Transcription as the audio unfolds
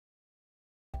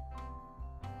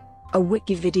a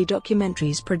WikiVidi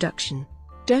documentaries production.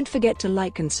 Don't forget to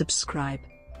like and subscribe.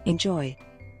 Enjoy.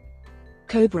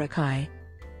 Cobra Kai.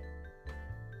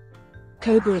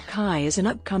 Cobra Kai is an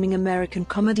upcoming American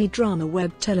comedy drama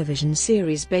web television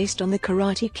series based on the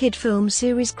Karate Kid film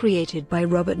series created by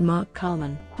Robert Mark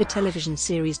Kamen. The television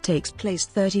series takes place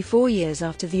 34 years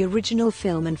after the original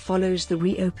film and follows the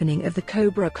reopening of the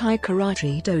Cobra Kai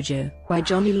karate dojo by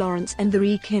Johnny Lawrence and the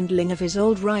rekindling of his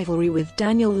old rivalry with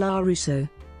Daniel LaRusso.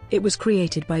 It was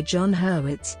created by Jon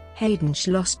Hurwitz, Hayden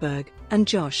Schlossberg, and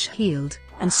Josh Heald,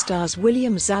 and stars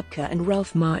William Zabka and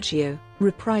Ralph Macchio,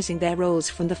 reprising their roles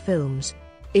from the films.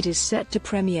 It is set to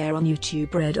premiere on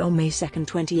YouTube Red on May 2,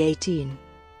 2018.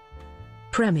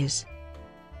 Premise: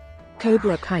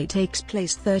 Cobra Kai takes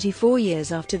place 34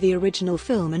 years after the original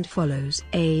film and follows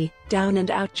a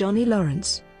down-and-out Johnny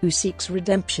Lawrence, who seeks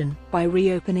redemption by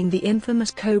reopening the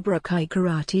infamous Cobra Kai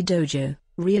karate dojo,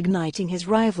 reigniting his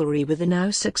rivalry with the now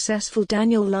successful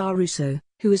Daniel LaRusso,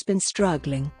 who has been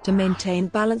struggling to maintain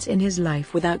balance in his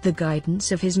life without the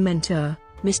guidance of his mentor,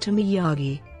 Mr.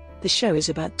 Miyagi. The show is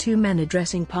about two men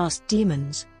addressing past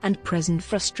demons and present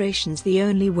frustrations the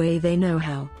only way they know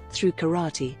how, through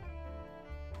karate.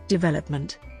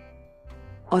 Development.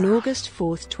 On August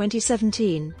 4,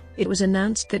 2017, it was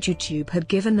announced that YouTube had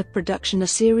given the production a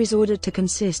series order to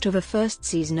consist of a first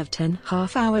season of 10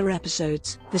 half-hour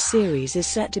episodes. The series is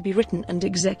set to be written and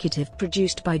executive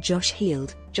produced by Josh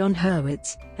Heald, Jon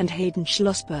Hurwitz, and Hayden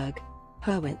Schlossberg.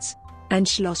 Hurwitz and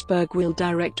Schlossberg will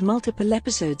direct multiple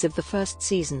episodes of the first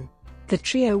season. The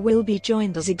trio will be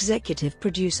joined as executive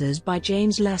producers by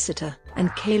James Lasseter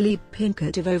and Caleb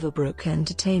Pinkett of Overbrook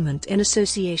Entertainment in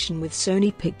association with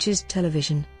Sony Pictures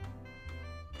Television.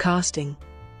 Casting.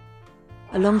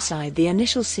 Alongside the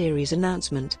initial series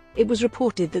announcement, it was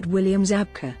reported that William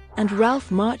Zabka and Ralph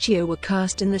Macchio were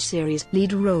cast in the series'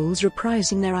 lead roles,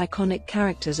 reprising their iconic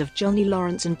characters of Johnny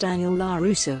Lawrence and Daniel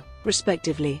LaRusso,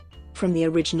 respectively, from the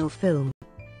original film.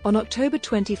 On October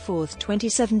 24,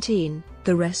 2017,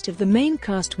 the rest of the main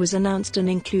cast was announced and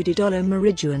included Olo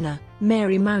Marijuana,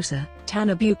 Mary Mouser,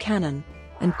 Tanner Buchanan,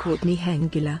 and Courtney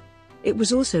Hengela. It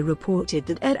was also reported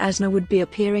that Ed Asner would be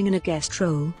appearing in a guest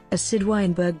role, as Sid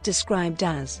Weinberg described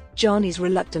as Johnny's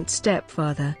reluctant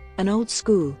stepfather, an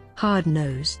old-school,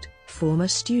 hard-nosed, former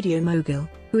studio mogul,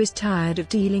 who is tired of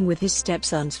dealing with his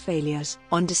stepson's failures.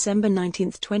 On December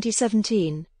 19,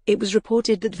 2017, it was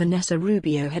reported that Vanessa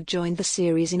Rubio had joined the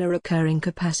series in a recurring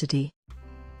capacity.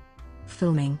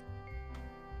 Filming.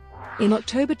 In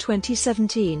October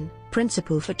 2017,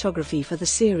 principal photography for the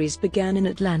series began in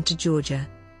Atlanta, Georgia.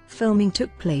 Filming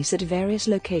took place at various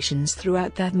locations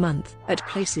throughout that month, at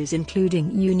places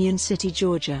including Union City,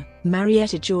 Georgia,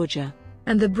 Marietta, Georgia,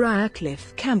 and the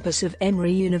Briarcliff campus of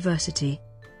Emory University.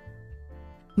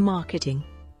 Marketing.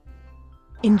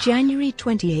 In January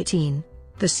 2018,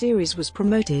 the series was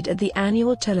promoted at the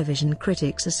annual Television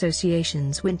Critics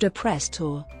Association's Winter Press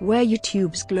Tour, where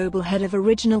YouTube's global head of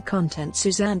original content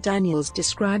Suzanne Daniels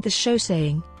described the show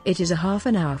saying, "It is a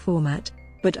half-an-hour format,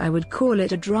 but I would call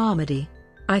it a dramedy.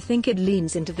 I think it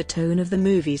leans into the tone of the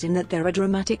movies in that there are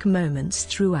dramatic moments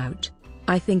throughout.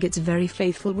 I think it's very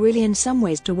faithful really in some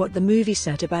ways to what the movie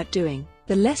set about doing,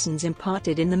 the lessons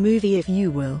imparted in the movie if you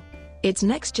will. It's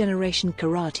next generation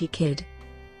Karate Kid."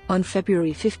 On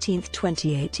February 15,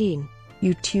 2018,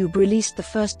 YouTube released the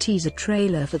first teaser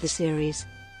trailer for the series.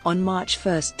 On March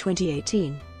 1,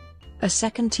 2018, a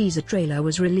second teaser trailer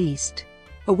was released.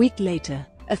 A week later,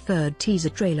 a third teaser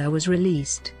trailer was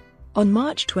released. On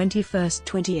March 21,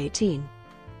 2018,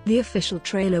 the official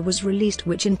trailer was released,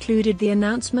 which included the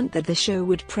announcement that the show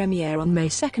would premiere on May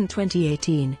 2,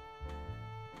 2018.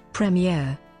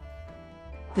 Premiere.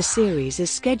 The series is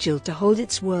scheduled to hold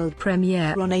its world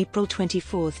premiere on April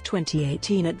 24,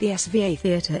 2018 at the SVA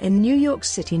Theatre in New York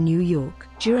City, New York,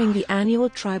 during the annual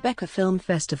Tribeca Film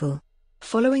Festival.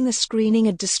 Following the screening,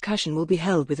 a discussion will be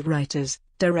held with writers,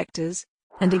 directors,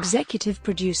 and executive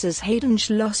producers Hayden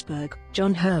Schlossberg,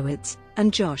 Jon Hurwitz,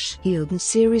 and Josh Heald, and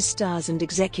series stars and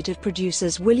executive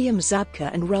producers William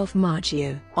Zabka and Ralph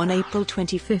Macchio. On April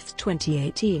 25,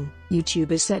 2018,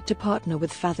 YouTube is set to partner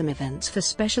with Fathom Events for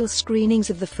special screenings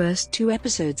of the first two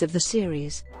episodes of the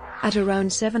series, at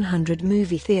around 700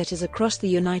 movie theaters across the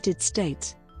United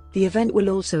States. The event will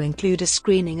also include a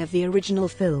screening of the original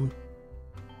film.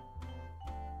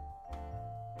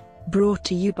 Brought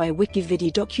to you by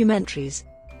WikiVidi Documentaries.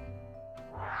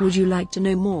 Would you like to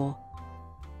know more?